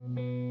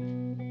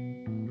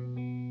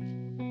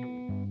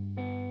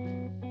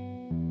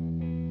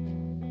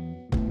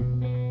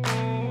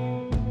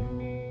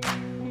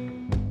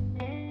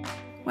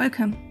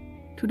Welcome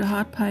to the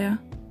Heart Pyre,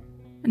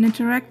 an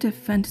interactive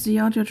fantasy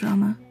audio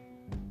drama.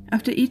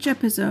 After each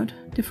episode,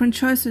 different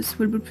choices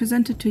will be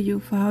presented to you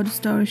for how the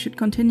story should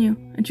continue,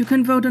 and you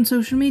can vote on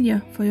social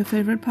media for your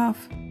favorite path.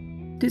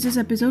 This is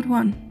episode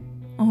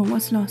 1, All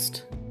Was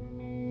Lost.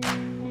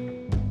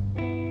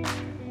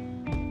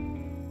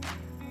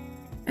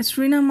 As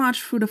Rena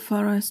marched through the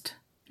forest,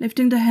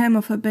 lifting the hem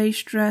of her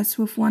beige dress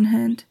with one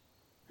hand,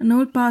 an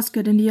old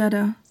basket in the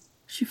other,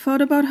 she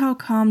thought about how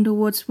calm the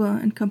woods were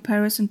in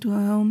comparison to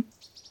her home.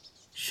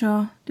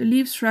 Sure, the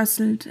leaves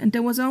rustled and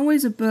there was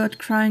always a bird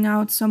crying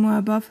out somewhere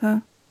above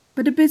her,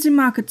 but a busy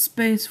market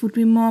space would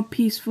be more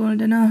peaceful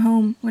than her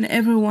home when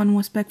everyone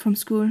was back from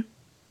school.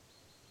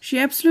 She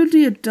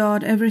absolutely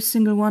adored every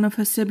single one of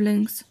her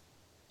siblings.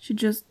 She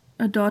just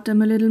adored them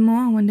a little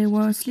more when they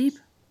were asleep.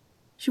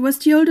 She was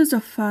the oldest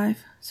of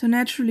 5, so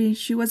naturally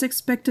she was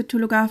expected to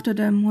look after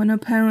them when her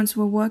parents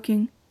were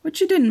working, which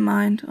she didn't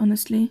mind,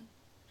 honestly.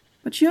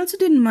 But she also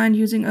didn't mind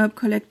using herb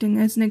collecting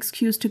as an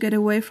excuse to get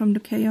away from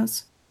the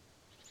chaos.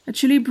 A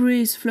chilly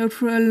breeze flowed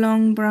through her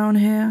long brown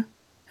hair,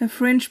 her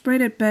fringe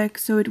braided back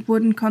so it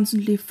wouldn't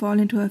constantly fall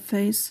into her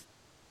face.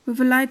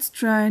 With a light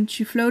stride,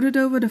 she floated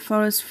over the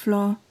forest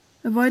floor,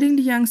 avoiding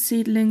the young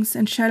seedlings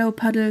and shallow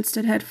puddles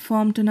that had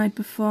formed the night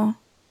before.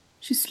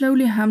 She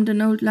slowly hummed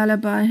an old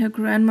lullaby her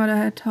grandmother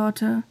had taught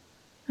her,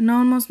 an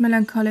almost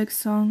melancholic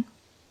song.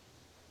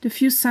 The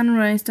few sun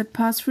rays that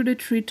passed through the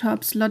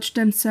treetops lodged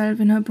themselves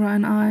in her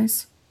brown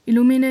eyes,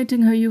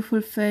 illuminating her youthful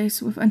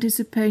face with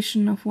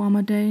anticipation of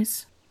warmer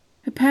days.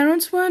 Her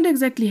parents weren't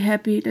exactly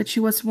happy that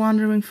she was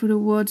wandering through the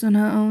woods on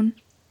her own,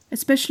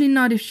 especially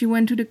not if she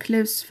went to the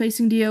cliffs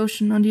facing the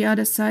ocean on the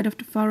other side of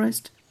the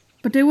forest.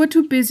 But they were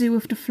too busy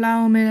with the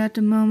flour mill at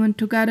the moment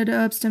to gather the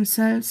herbs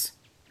themselves,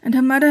 and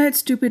her mother had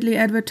stupidly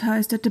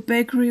advertised that the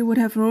bakery would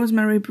have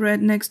rosemary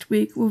bread next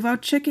week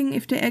without checking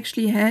if they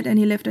actually had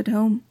any left at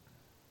home.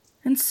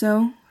 And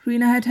so,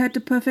 Rena had had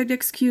the perfect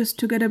excuse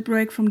to get a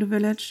break from the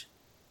village.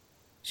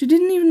 She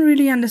didn't even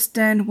really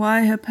understand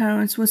why her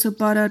parents were so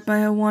bothered by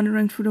her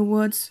wandering through the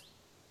woods.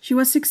 She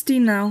was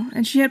 16 now,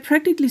 and she had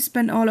practically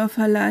spent all of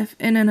her life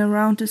in and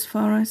around this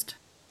forest.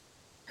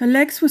 Her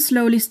legs were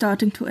slowly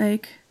starting to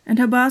ache, and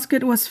her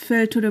basket was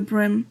filled to the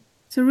brim,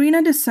 so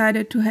Rena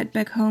decided to head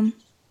back home.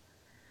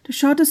 The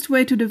shortest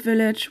way to the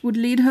village would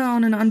lead her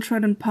on an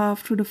untrodden path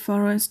through the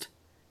forest,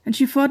 and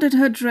she thought that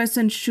her dress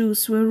and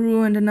shoes were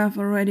ruined enough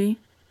already,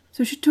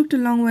 so she took the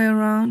long way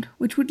around,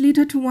 which would lead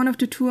her to one of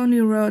the 2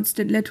 only roads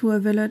that led to her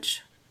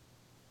village.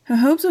 Her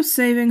hopes of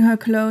saving her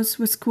clothes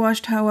were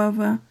squashed,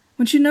 however,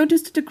 when she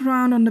noticed that the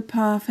ground on the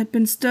path had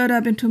been stirred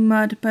up into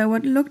mud by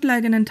what looked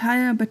like an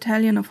entire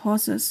battalion of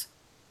horses.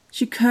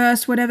 She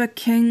cursed whatever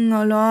king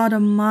or lord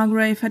or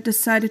margrave had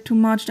decided to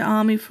march the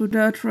army through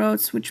dirt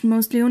roads which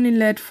mostly only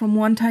led from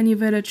one tiny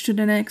village to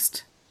the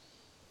next.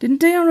 Didn't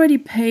they already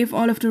pave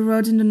all of the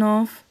roads in the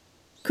north?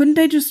 Couldn't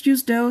they just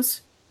use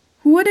those?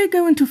 Who were they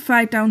going to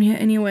fight down here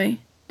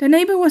anyway? Their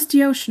neighbor was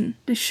the ocean.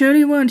 They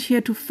surely weren't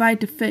here to fight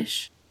the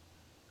fish.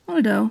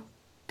 Although,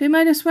 they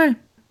might as well.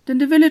 Then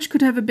the village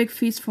could have a big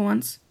feast for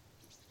once.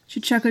 She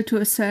chuckled to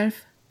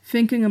herself,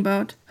 thinking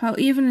about how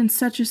even in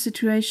such a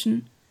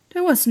situation,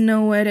 there was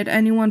no way that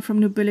anyone from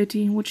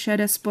nobility would share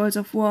their spoils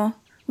of war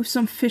with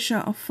some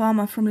fisher or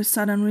farmer from the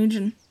southern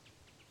region.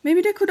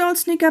 Maybe they could all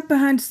sneak up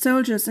behind the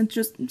soldiers and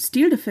just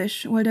steal the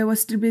fish while they were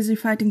still busy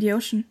fighting the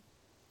ocean.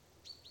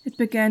 It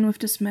began with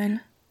the smell.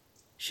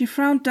 She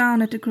frowned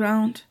down at the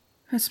ground,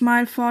 her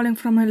smile falling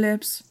from her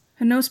lips,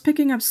 her nose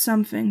picking up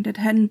something that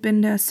hadn't been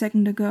there a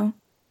second ago.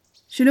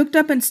 She looked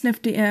up and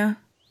sniffed the air.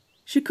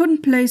 She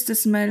couldn't place the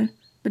smell,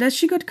 but as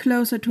she got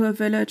closer to her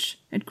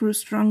village, it grew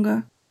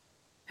stronger.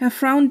 Her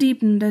frown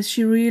deepened as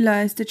she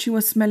realized that she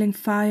was smelling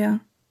fire.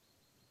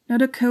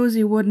 Not a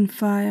cozy wooden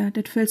fire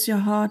that fills your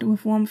heart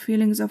with warm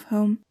feelings of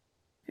home.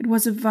 It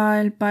was a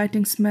vile,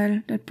 biting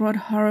smell that brought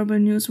horrible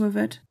news with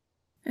it.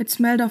 It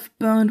smelled of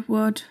burnt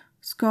wood,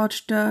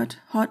 scorched dirt,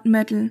 hot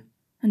metal,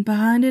 and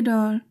behind it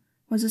all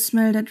was a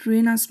smell that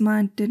Rena's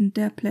mind didn't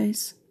dare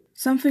place.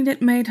 Something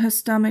that made her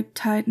stomach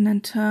tighten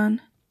and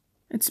turn.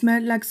 It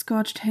smelled like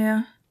scorched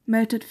hair,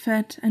 melted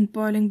fat, and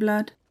boiling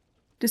blood.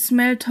 The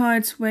smell tore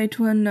its way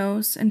to her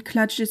nose and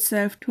clutched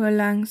itself to her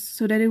lungs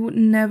so that it would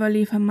never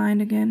leave her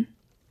mind again.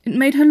 It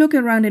made her look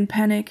around in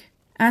panic,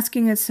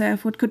 asking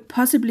herself what could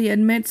possibly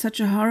emit such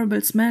a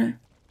horrible smell.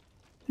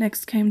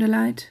 Next came the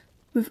light.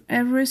 With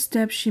every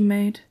step she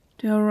made,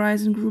 the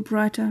horizon grew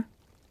brighter.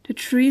 The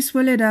trees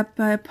were lit up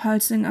by a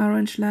pulsing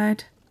orange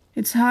light,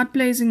 its heart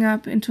blazing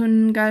up into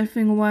an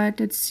engulfing white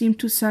that seemed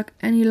to suck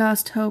any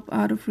last hope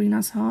out of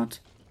Rena's heart.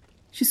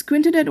 She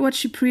squinted at what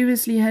she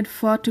previously had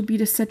thought to be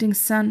the setting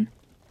sun,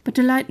 but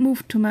the light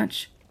moved too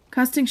much,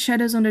 casting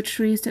shadows on the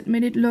trees that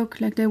made it look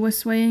like they were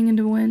swaying in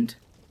the wind.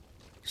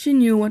 She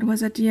knew what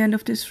was at the end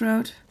of this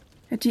road,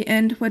 at the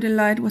end where the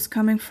light was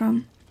coming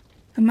from.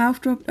 Her mouth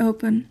dropped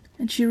open,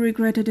 and she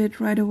regretted it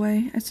right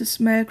away as the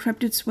smell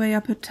crept its way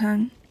up her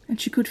tongue,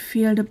 and she could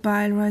feel the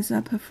bile rise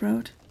up her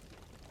throat.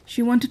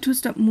 She wanted to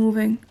stop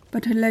moving,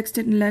 but her legs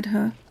didn't let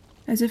her,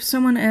 as if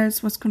someone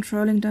else was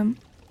controlling them.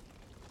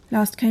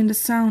 Last came the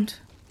sound,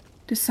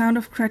 The sound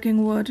of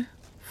cracking wood,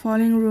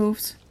 falling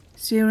roofs,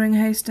 searing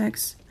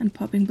haystacks, and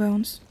popping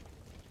bones.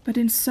 But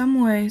in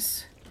some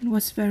ways, it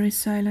was very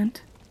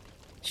silent.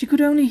 She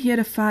could only hear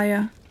the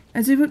fire,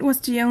 as if it was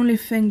the only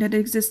thing that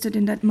existed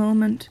in that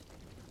moment.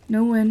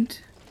 No wind,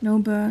 no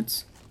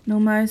birds, no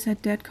mice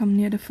had dared come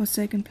near the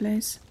forsaken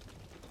place.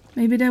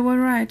 Maybe they were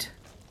right.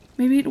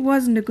 Maybe it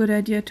wasn't a good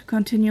idea to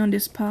continue on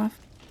this path.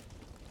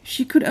 If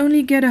she could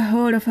only get a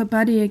hold of her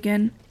body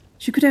again,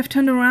 she could have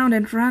turned around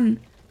and run.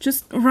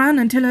 Just run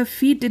until her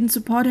feet didn't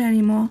support her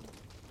anymore.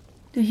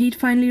 The heat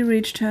finally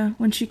reached her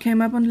when she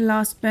came up on the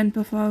last bend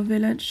before her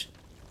village.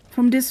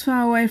 From this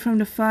far away from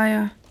the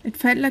fire, it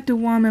felt like the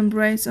warm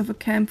embrace of a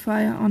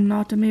campfire on an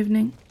autumn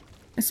evening.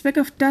 A speck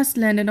of dust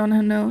landed on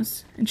her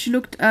nose, and she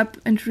looked up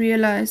and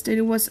realized that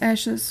it was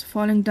ashes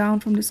falling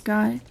down from the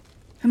sky.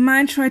 Her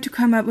mind tried to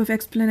come up with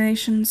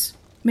explanations.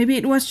 Maybe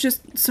it was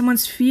just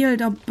someone's field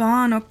or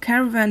barn or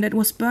caravan that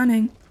was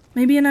burning.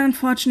 Maybe an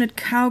unfortunate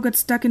cow got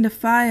stuck in the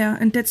fire,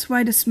 and that's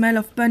why the smell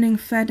of burning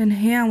fat and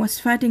hair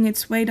was fighting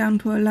its way down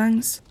to her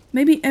lungs.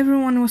 Maybe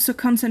everyone was so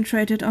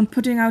concentrated on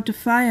putting out the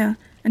fire,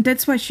 and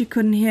that's why she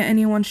couldn't hear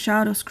anyone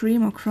shout or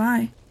scream or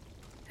cry.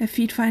 Her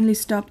feet finally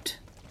stopped,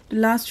 the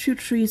last few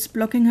trees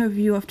blocking her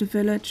view of the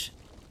village.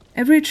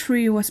 Every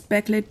tree was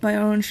backlit by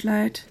orange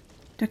light,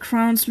 their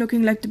crowns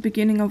looking like the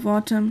beginning of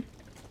autumn.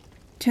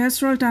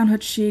 Tears rolled down her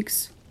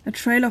cheeks, a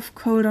trail of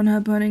cold on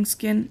her burning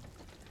skin.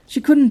 She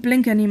couldn't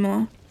blink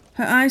anymore,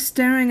 her eyes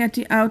staring at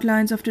the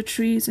outlines of the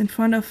trees in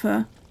front of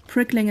her,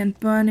 prickling and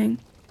burning,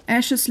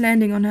 ashes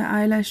landing on her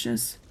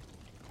eyelashes.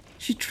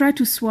 She tried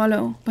to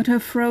swallow, but her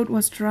throat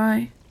was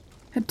dry.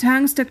 Her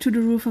tongue stuck to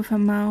the roof of her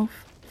mouth,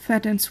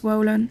 fat and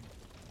swollen.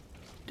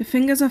 The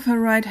fingers of her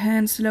right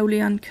hand slowly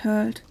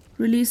uncurled,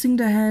 releasing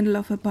the handle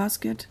of her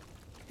basket.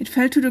 It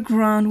fell to the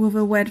ground with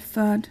a wet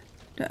thud,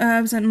 the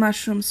herbs and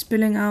mushrooms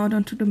spilling out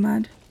onto the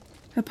mud.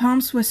 Her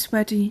palms were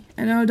sweaty,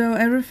 and although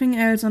everything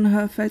else on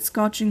her felt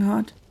scorching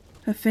hot,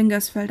 her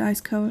fingers felt ice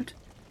cold.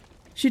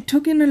 She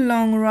took in a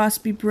long,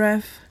 raspy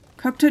breath,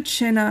 cocked her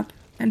chin up,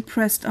 and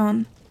pressed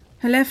on,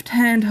 her left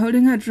hand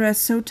holding her dress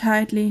so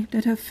tightly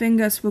that her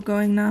fingers were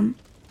going numb.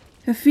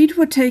 Her feet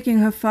were taking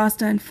her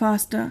faster and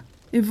faster,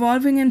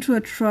 evolving into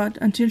a trot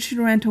until she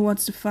ran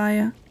towards the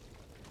fire.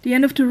 The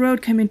end of the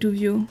road came into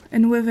view,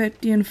 and with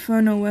it the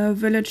inferno where her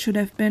village should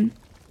have been.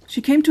 She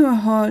came to a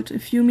halt a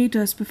few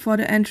meters before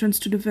the entrance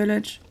to the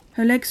village,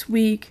 her legs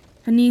weak,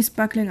 her knees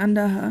buckling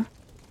under her.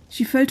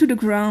 She fell to the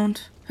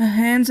ground, her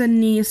hands and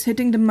knees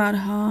hitting the mud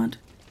hard.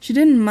 She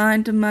didn't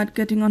mind the mud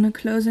getting on her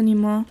clothes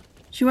anymore.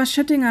 She was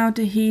shutting out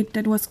the heat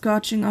that was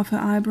scorching off her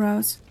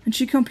eyebrows, and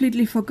she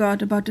completely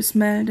forgot about the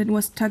smell that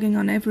was tugging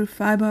on every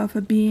fiber of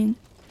her being.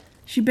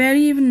 She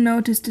barely even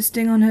noticed the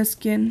sting on her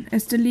skin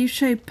as the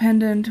leaf-shaped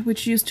pendant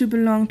which used to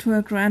belong to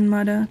her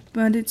grandmother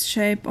burned its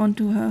shape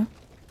onto her.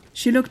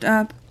 She looked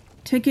up,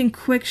 taking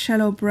quick,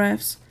 shallow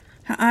breaths,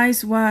 her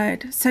eyes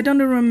wide, set on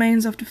the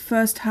remains of the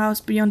first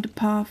house beyond the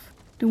path,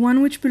 the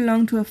one which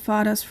belonged to her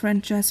father's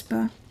friend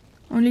Jasper.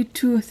 Only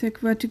 2 thick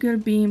vertical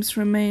beams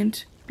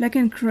remained, black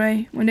and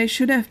grey when they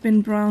should have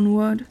been brown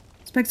wood,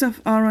 specks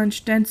of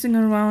orange dancing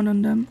around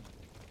on them.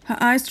 Her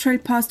eyes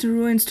trailed past the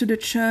ruins to the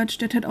church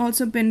that had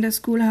also been their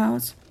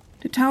schoolhouse,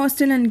 the tower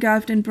still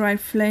engulfed in bright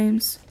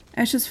flames,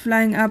 ashes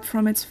flying up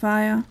from its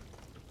fire.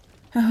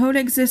 Her whole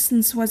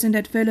existence was in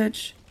that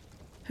village.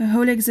 Her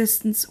whole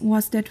existence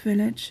was that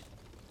village.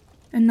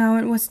 And now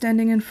it was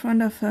standing in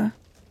front of her,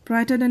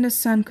 brighter than the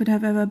sun could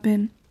have ever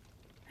been,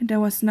 and there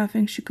was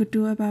nothing she could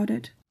do about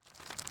it.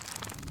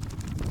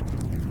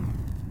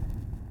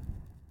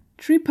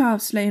 3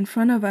 paths lay in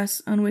front of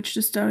us on which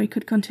the story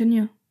could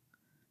continue.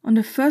 On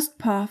the first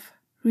path,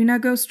 Rena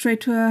goes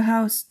straight to her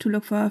house to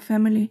look for her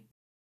family.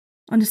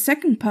 On the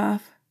second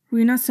path,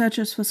 Rena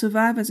searches for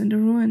survivors in the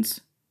ruins.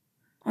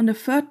 On the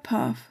third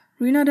path,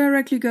 Rena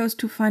directly goes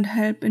to find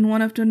help in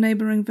one of the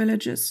neighboring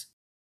villages.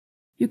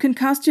 You can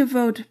cast your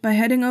vote by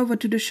heading over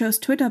to the show's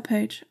Twitter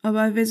page or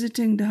by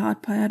visiting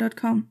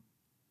theheartpyre.com.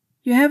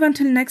 You have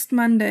until next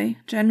Monday,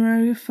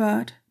 January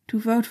 3rd, to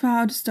vote for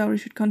how the story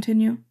should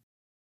continue.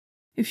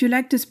 If you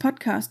like this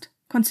podcast,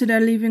 consider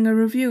leaving a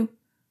review,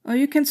 or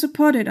you can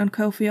support it on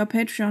Ko-fi or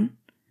Patreon.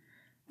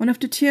 One of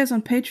the tiers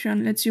on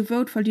Patreon lets you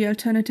vote for the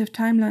alternative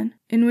timeline,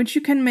 in which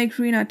you can make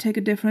Rena take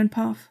a different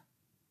path.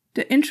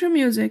 The intro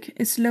music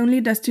is Lonely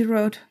Dusty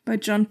Road by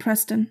Jon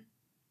Presstone.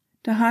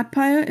 The Heart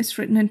Pyre is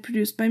written and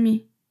produced by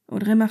me,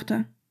 Audrey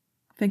Martin.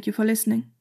 Thank you for listening.